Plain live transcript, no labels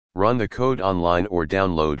Run the code online or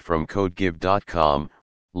download from codegive.com,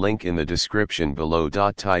 link in the description below.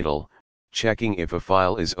 Title: Checking if a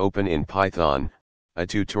file is open in Python, a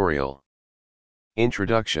tutorial.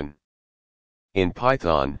 Introduction. In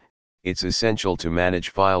Python, it's essential to manage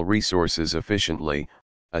file resources efficiently,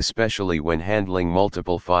 especially when handling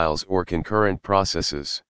multiple files or concurrent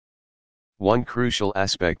processes. One crucial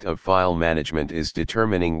aspect of file management is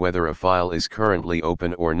determining whether a file is currently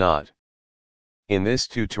open or not. In this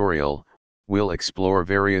tutorial, we'll explore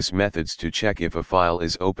various methods to check if a file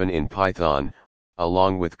is open in Python,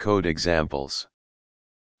 along with code examples.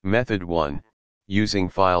 Method 1, using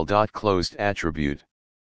file.closed attribute.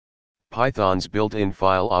 Python's built-in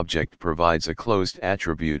file object provides a closed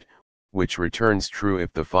attribute, which returns true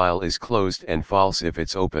if the file is closed and false if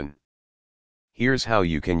it's open. Here's how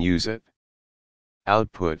you can use it.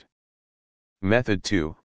 Output. Method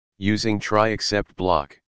 2, using try-except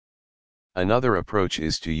block. Another approach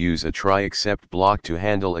is to use a try-except block to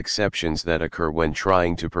handle exceptions that occur when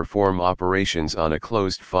trying to perform operations on a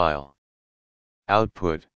closed file.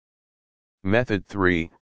 Output. Method 3,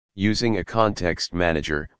 using a context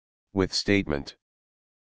manager, with statement.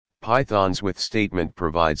 Python's with statement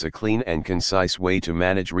provides a clean and concise way to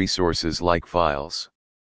manage resources like files.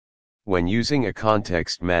 When using a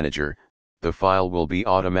context manager, the file will be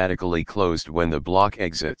automatically closed when the block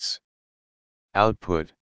exits.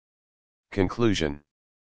 Output. Conclusion.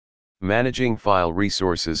 Managing file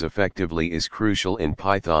resources effectively is crucial in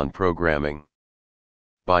Python programming.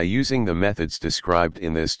 By using the methods described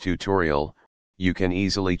in this tutorial, you can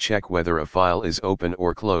easily check whether a file is open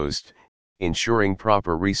or closed, ensuring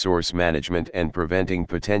proper resource management and preventing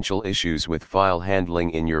potential issues with file handling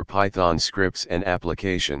in your Python scripts and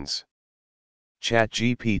applications.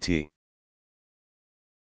 ChatGPT.